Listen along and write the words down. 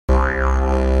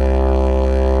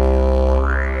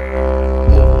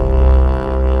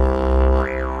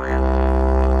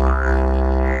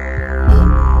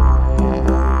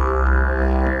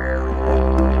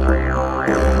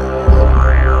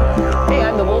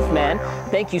Wolfman.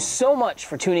 Thank you so much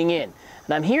for tuning in.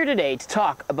 And I'm here today to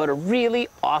talk about a really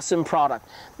awesome product.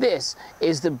 This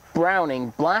is the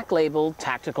Browning Black Label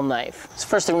Tactical Knife. So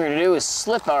first thing we're going to do is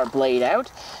slip our blade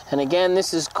out. And again,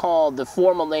 this is called, the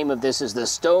formal name of this is the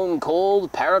Stone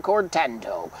Cold Paracord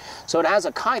Tanto. So it has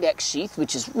a Kydex sheath,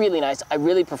 which is really nice. I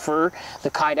really prefer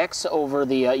the Kydex over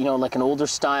the, like an older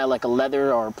style, like a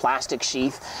leather or plastic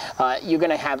sheath. You're going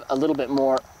to have a little bit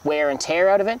more wear and tear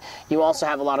out of it. You also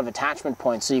have a lot of attachment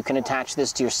points, so you can attach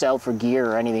this to yourself or gear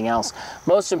or anything else.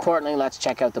 Most importantly, let's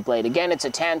check out the blade. Again, it's a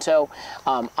Tanto.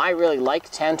 I really like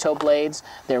Tanto blades.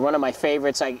 They're one of my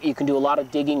favorites. You can do a lot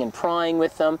of digging and prying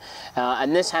with them.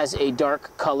 And this has a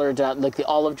dark colored, like the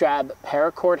olive drab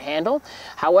paracord handle.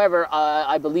 However,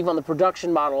 I believe on the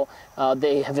production model,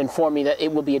 they have informed me that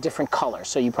it will be a different color,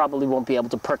 so you probably won't be able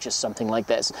to purchase something like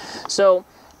this. So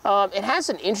it has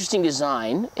an interesting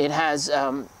design. It has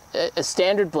a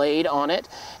standard blade on it,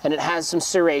 and it has some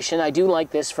serration. I do like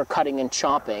this for cutting and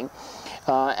chopping.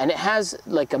 And it has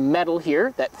like a metal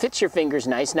here that fits your fingers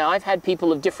nice. Now, I've had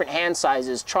people of different hand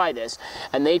sizes try this,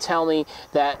 and they tell me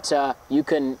that you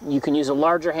can use a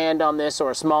larger hand on this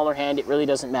or a smaller hand. It really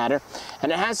doesn't matter.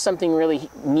 And it has something really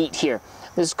neat here.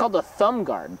 This is called a thumb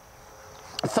guard.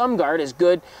 A thumb guard is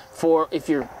good for if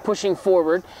you're pushing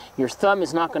forward, your thumb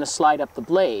is not going to slide up the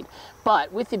blade.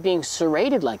 But with it being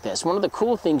serrated like this, one of the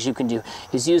cool things you can do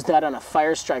is use that on a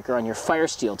fire striker, on your fire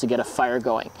steel, to get a fire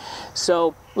going.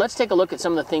 So let's take a look at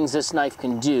some of the things this knife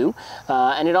can do.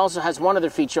 And it also has one other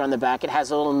feature on the back. It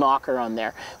has a little knocker on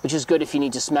there, which is good if you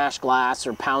need to smash glass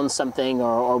or pound something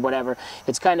or whatever.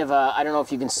 It's kind of a, I don't know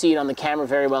if you can see it on the camera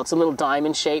very well, it's a little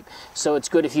diamond shape, so it's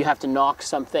good if you have to knock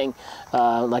something.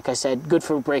 Like I said, good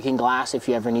for breaking glass if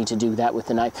you ever need to do that with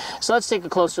the knife. So let's take a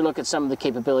closer look at some of the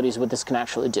capabilities what this can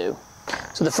actually do.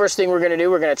 So the first thing we're going to do,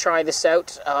 we're going to try this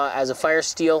out as a fire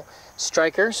steel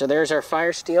striker. So there's our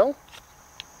fire steel.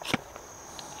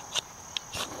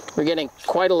 We're getting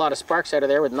quite a lot of sparks out of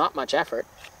there with not much effort.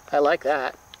 I like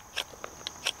that.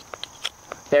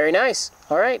 Very nice.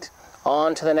 All right,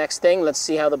 on to the next thing. Let's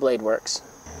see how the blade works.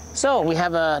 So we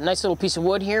have a nice little piece of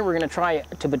wood here. We're going to try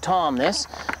to baton this.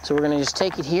 So we're going to just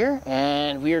take it here,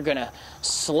 and we are going to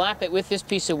slap it with this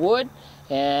piece of wood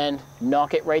and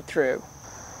knock it right through.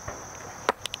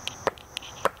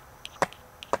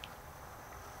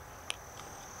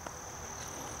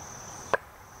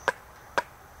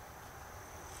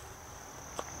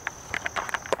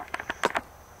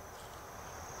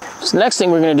 So the next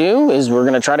thing we're going to do is we're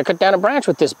going to try to cut down a branch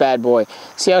with this bad boy.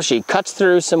 See how she cuts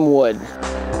through some wood.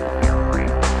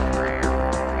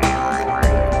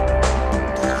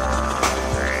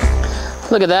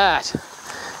 Look at that.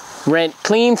 Ran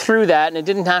clean through that, and it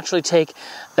didn't actually take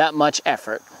that much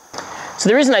effort. So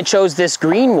the reason I chose this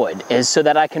green wood is so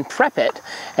that I can prep it,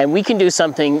 and we can do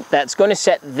something that's going to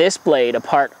set this blade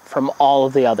apart from all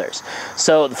of the others.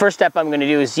 So the first step I'm going to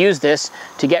do is use this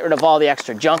to get rid of all the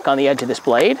extra junk on the edge of this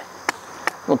blade.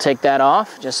 We'll take that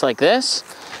off just like this,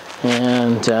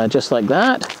 and just like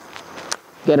that.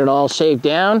 Get it all shaved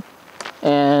down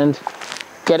and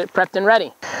get it prepped and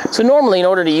ready. So normally, in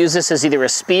order to use this as either a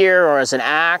spear or as an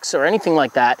axe or anything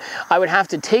like that, I would have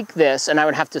to take this and I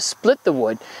would have to split the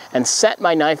wood and set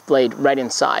my knife blade right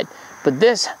inside. But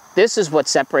this is what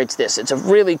separates this. It's a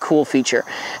really cool feature.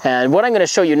 And what I'm going to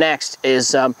show you next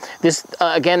is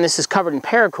again, this is covered in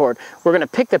paracord. We're going to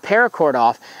pick the paracord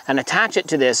off and attach it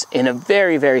to this in a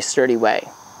very, very sturdy way.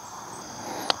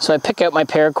 So I pick out my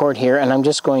paracord here, and I'm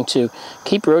just going to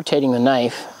keep rotating the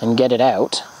knife and get it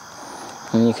out.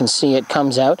 And you can see it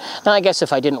comes out. Now, I guess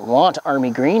if I didn't want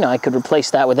army green, I could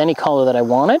replace that with any color that I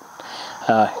wanted.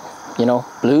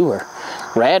 Blue or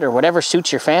red or whatever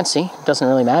suits your fancy. It doesn't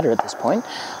really matter at this point.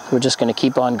 We're just going to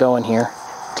keep on going here,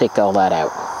 take all that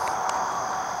out.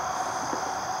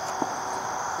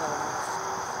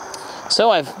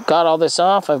 So I've got all this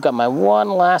off. I've got my one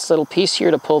last little piece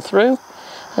here to pull through.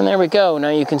 And there we go. Now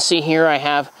you can see here I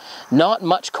have not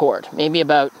much cord, maybe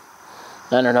about,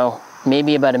 I don't know,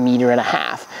 maybe about 1.5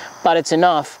 meters, but it's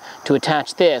enough to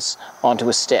attach this onto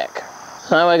a stick.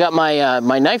 Now I got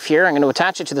my knife here. I'm going to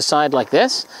attach it to the side like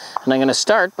this, and I'm going to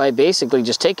start by basically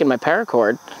just taking my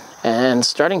paracord and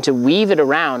starting to weave it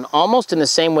around almost in the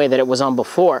same way that it was on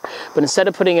before, but instead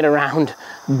of putting it around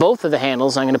both of the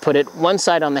handles, I'm going to put it one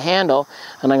side on the handle,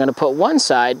 and I'm going to put one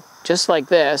side just like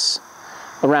this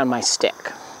around my stick.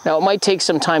 Now, it might take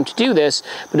some time to do this,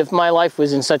 but if my life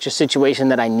was in such a situation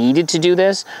that I needed to do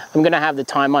this, I'm going to have the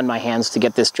time on my hands to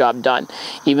get this job done.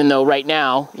 Even though right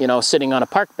now, sitting on a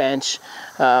park bench,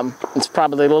 it's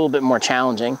probably a little bit more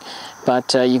challenging.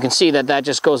 But you can see that that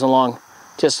just goes along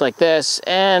just like this,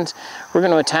 and we're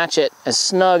going to attach it as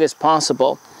snug as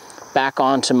possible back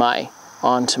onto my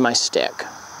stick.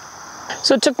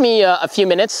 So it took me a few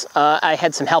minutes. I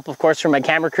had some help, of course, from my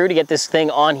camera crew to get this thing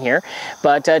on here.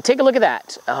 But take a look at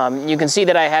that. You can see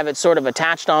that I have it sort of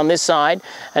attached on this side,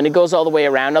 and it goes all the way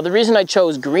around. Now, the reason I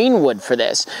chose green wood for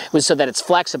this was so that it's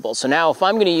flexible. So now if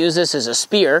I'm going to use this as a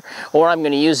spear, or I'm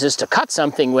going to use this to cut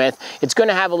something with, it's going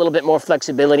to have a little bit more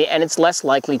flexibility, and it's less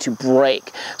likely to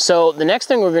break. So the next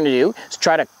thing we're going to do is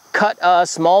try to cut a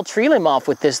small tree limb off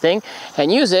with this thing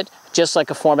and use it just like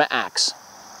a form of axe.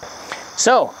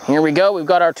 So here we go, we've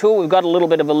got our tool, we've got a little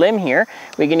bit of a limb here.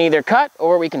 We can either cut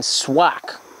or we can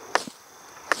swack.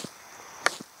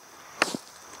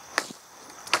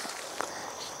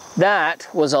 That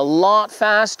was a lot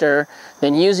faster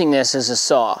than using this as a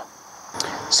saw.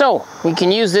 So we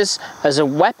can use this as a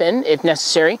weapon if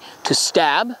necessary to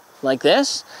stab like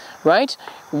this, right?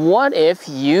 What if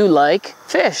you like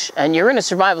fish and you're in a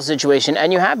survival situation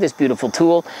and you have this beautiful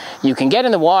tool? You can get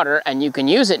in the water and you can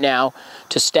use it now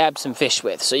to stab some fish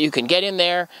with. So you can get in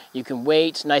there, you can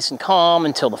wait nice and calm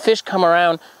until the fish come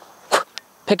around,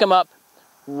 pick them up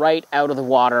right out of the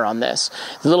water on this.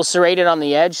 It's a little serrated on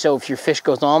the edge, so if your fish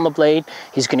goes on the blade,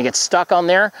 he's going to get stuck on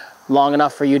there long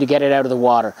enough for you to get it out of the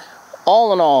water.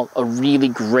 All in all, a really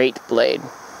great blade.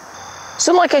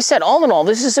 So like I said, all in all,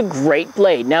 this is a great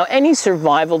blade. Now, any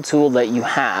survival tool that you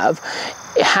have,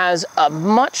 it has a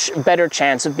much better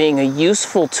chance of being a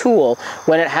useful tool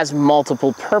when it has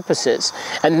multiple purposes.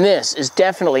 And this is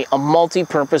definitely a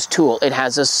multi-purpose tool. It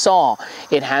has a saw.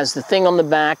 It has the thing on the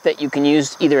back that you can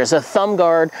use either as a thumb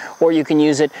guard or you can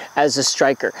use it as a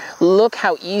striker. Look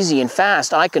how easy and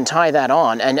fast I can tie that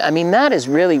on. And I mean, that is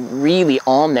really, really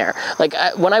on there. Like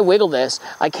when I wiggle this,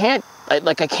 I can't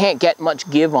get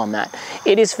much give on that.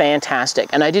 It is fantastic.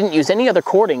 And I didn't use any other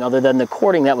cording other than the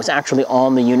cording that was actually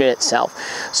on the unit itself.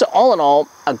 So all in all,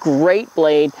 a great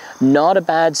blade, not a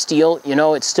bad steel. You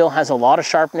know, it still has a lot of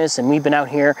sharpness, and we've been out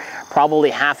here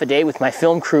probably half a day with my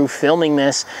film crew filming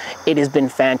this. It has been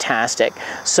fantastic.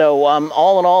 So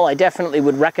all in all, I definitely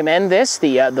would recommend this,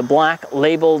 the Black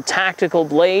Label Tactical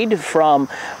Blade from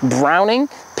Browning.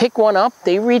 Pick one up.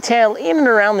 They retail in and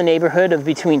around the neighborhood of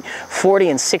between $40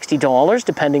 and $60,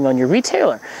 depending on your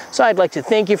retailer. So I'd like to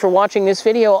thank you for watching this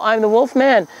video. I'm the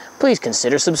Wolfman. Please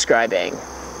consider subscribing.